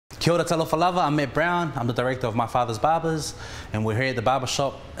Kia ora talofa lava, I'm Matt Brown. I'm the director of My Fathers Barbers, and we're here at the barber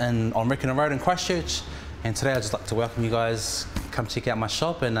shop on Rickenham Road in Christchurch. And today I'd just like to welcome you guys, come check out my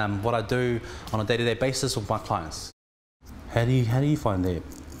shop and what I do on a day-to-day basis with my clients. How do you find that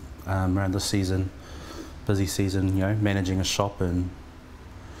around this season, busy season, you know, managing a shop and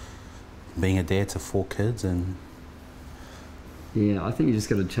being a dad to 4 kids? And yeah, I think you just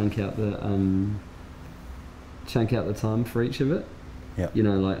got to chunk out the time for each of it. yeah, You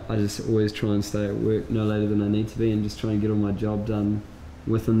know, like I just always try and stay at work no later than I need to be, and just try and get all my job done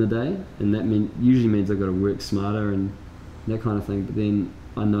within the day. And that usually means I've got to work smarter and that kind of thing. But then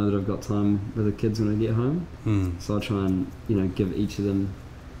I know that I've got time with the kids when I get home, so I try and, you know, give each of them,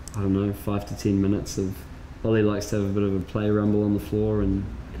 I don't know, 5 to 10 minutes of. Ollie likes to have a bit of a play rumble on the floor, and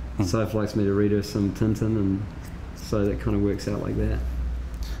Soph likes me to read her some Tintin, and so that kind of works out like that.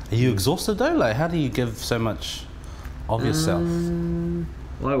 Are you exhausted though? Like, how do you give so much of yourself?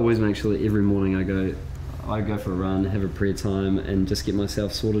 I always make sure that every morning I go for a run, have a prayer time, and just get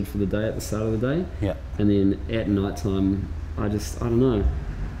myself sorted for the day at the start of the day. Yeah. And then at night time, I don't know.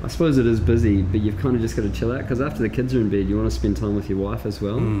 I suppose it is busy, but you've kind of just got to chill out, because after the kids are in bed, you want to spend time with your wife as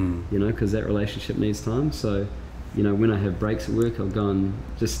well, you know, because that relationship needs time. So, you know, when I have breaks at work, I'll go and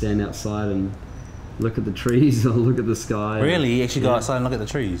just stand outside and look at the trees, or look at the sky. Really? You actually go outside and look at the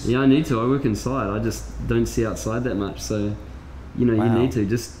trees? Yeah, I need to. I work inside. I just don't see outside that much. So, you know, you need to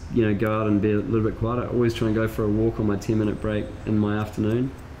just, you know, go out and be a little bit quiet. I always try and go for a walk on my 10-minute break in my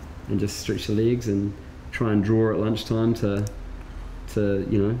afternoon and just stretch the legs, and try and draw at lunchtime to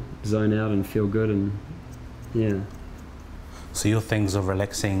you know, zone out and feel good. And yeah. So your things of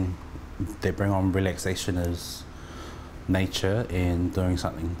relaxing, they bring on relaxation is nature and doing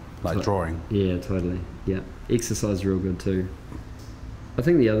something like drawing. Yeah, totally. Yeah, exercise is real good too. I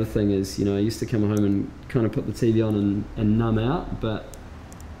think the other thing is, you know, I used to come home and kind of put the TV on and numb out, but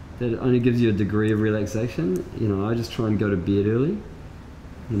that only gives you a degree of relaxation. You know, I just try and go to bed early.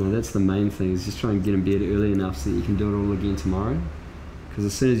 You know, that's the main thing, is just try and get in bed early enough so that you can do it all again tomorrow. Because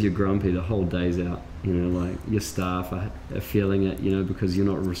as soon as you're grumpy, the whole day's out. You know, like your staff are feeling it, you know, because you're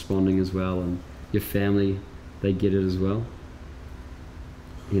not responding as well, and your family, they get it as well.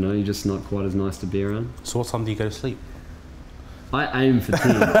 You know, you're just not quite as nice to be around. So what time do you go to sleep? I aim for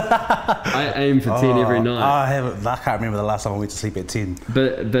 10. I aim for 10 every night. I can't remember the last time I went to sleep at 10.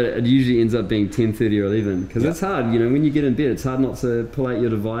 But it usually ends up being 10:30 or 11, because it's hard, you know, when you get in bed, it's hard not to pull out your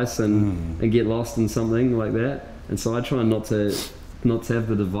device and get lost in something like that. And so I try not to have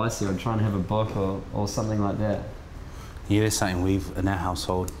the device here. I try and have a book or something like that. Yeah, there's something in our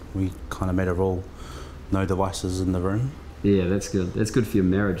household, we kind of made a rule, no devices in the room. Yeah, that's good. That's good for your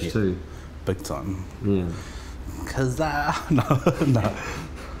marriage too. Big time. Yeah. Because no.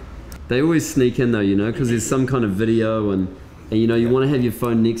 They always sneak in though, you know, because there's some kind of video, and you know, you want to have your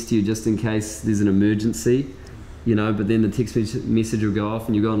phone next to you just in case there's an emergency, you know, but then the text message will go off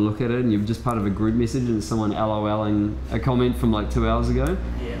and you go and look at it, and you're just part of a group message and it's someone LOLing a comment from like 2 hours ago.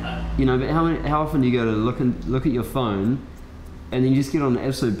 Yeah. You know, but how often do you go to look at your phone, and then you just get on an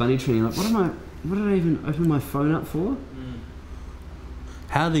absolute bunny train, and you're like, what did I even open my phone up for?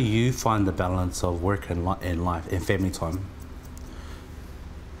 How do you find the balance of work and life and family time?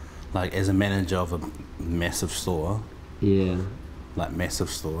 Like, as a manager of a massive store, then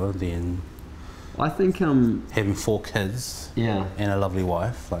I think having 4 kids and a lovely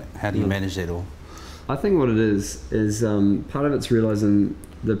wife, like, how do you manage that all? I think what it is part of it's realizing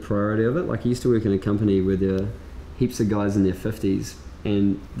the priority of it. Like, I used to work in a company where there are heaps of guys in their 50s,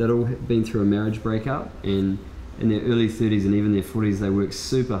 and they'd all been through a marriage breakup, and in their early 30s and even their 40s, they worked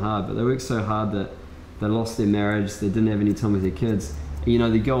super hard, but they worked so hard that they lost their marriage, they didn't have any time with their kids. And, you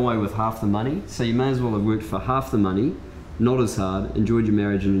know, they go away with half the money, so you may as well have worked for half the money, not as hard, enjoyed your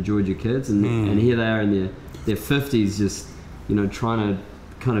marriage and enjoyed your kids, and here they are in their 50s, just, you know, trying to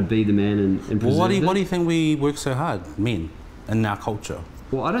kind of be the man and preserve Well, what do you think we work so hard, men, in our culture?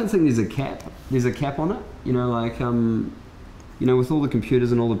 Well, I don't think there's a cap. There's a cap on it. You know, like, you know, with all the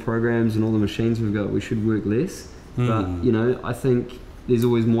computers and all the programs and all the machines we've got, we should work less. But, you know, I think there's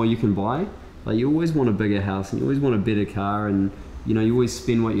always more you can buy. Like, you always want a bigger house, and you always want a better car, and, you know, you always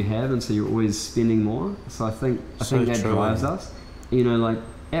spend what you have, and so you're always spending more. So I think that drives us. You know, like,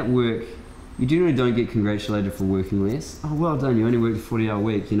 at work, you generally don't get congratulated for working less. Oh, well done, you only worked a 40-hour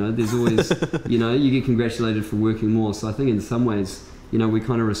week. You know, there's always, you know, you get congratulated for working more. So I think in some ways, you know, we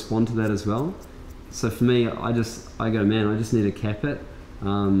kind of respond to that as well. So for me, I go, man, I just need to cap it.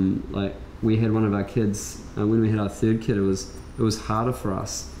 Like, we had one of our kids, when we had our 3rd kid, it was harder for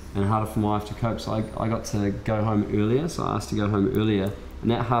us and harder for my wife to cope. So I got to go home earlier, so I asked to go home earlier, and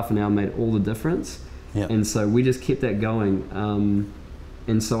that half an hour made all the difference. And so we just kept that going.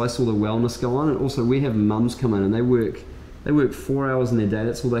 and so I saw the wellness go on, and also we have mums come in and they work 4 hours in their day.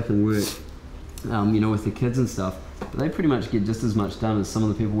 That's all they can work, you know, with the kids and stuff. But they pretty much get just as much done as some of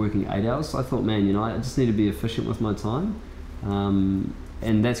the people working 8 hours. So I thought, man, you know, I just need to be efficient with my time,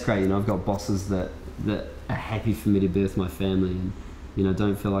 and that's great. You know, I've got bosses that are happy for me to be with my family, and you know,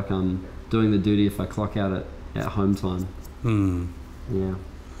 don't feel like I'm doing the duty if I clock out at home time. Yeah.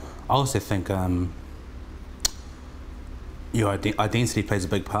 I also think your identity plays a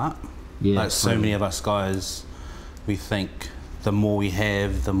big part. Yeah. Like so many of us guys, we think the more we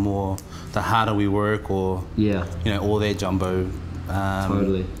have, the harder we work, or yeah, you know, all that jumbo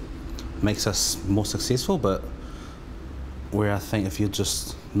totally makes us more successful. But where I think if you're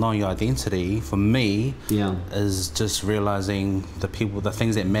just knowing your identity, for me, is just realizing the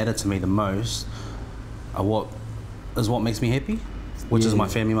things that matter to me the most are what makes me happy, which is my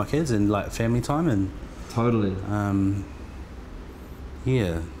family, my kids, and like family time, and totally.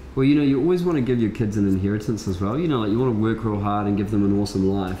 Yeah. Well, you know, you always want to give your kids an inheritance as well. You know, like you want to work real hard and give them an awesome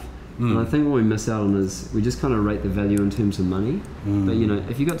life. And I think what we miss out on is we just kind of rate the value in terms of money. But you know,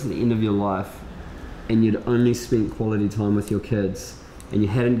 if you got to the end of your life and you'd only spent quality time with your kids, and you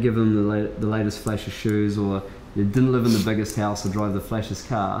hadn't given them the latest flash of shoes, or you didn't live in the biggest house or drive the flashest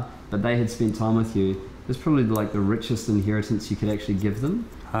car, but they had spent time with you, it's probably like the richest inheritance you could actually give them.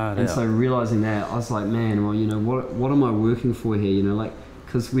 And so realizing that, I was like, man, well, you know, what am I working for here? You know, like,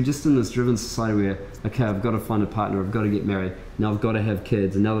 because we're just in this driven society where, okay, I've got to find a partner, I've got to get married, now I've got to have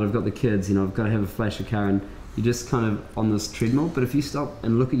kids, and now that I've got the kids, you know, I've got to have a flashy car, and you're just kind of on this treadmill. But if you stop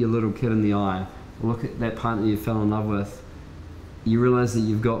and look at your little kid in the eye, or look at that partner you fell in love with, you realize that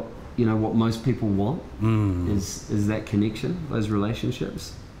you've got, you know, what most people want is that connection, those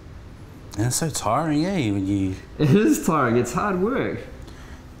relationships. And it's so tiring, when you... It is tiring, it's hard work.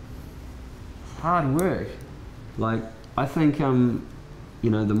 Hard work. Like, I think, you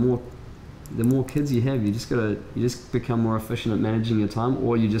know, the more kids you have, you just become more efficient at managing your time,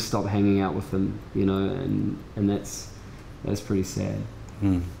 or you just stop hanging out with them, you know, and that's pretty sad.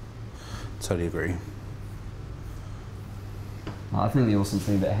 Totally agree. I think the awesome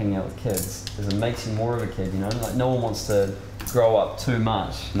thing about hanging out with kids is it makes you more of a kid, you know? Like, no one wants to grow up too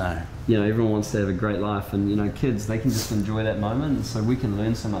much. No. You know, everyone wants to have a great life, and, you know, kids, they can just enjoy that moment, and so we can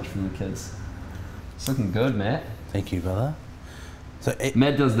learn so much from the kids. It's looking good, Matt. Thank you, brother. So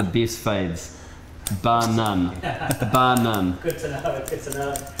Matt does the best fades, bar none. Bar none. Good to know, good to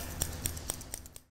know.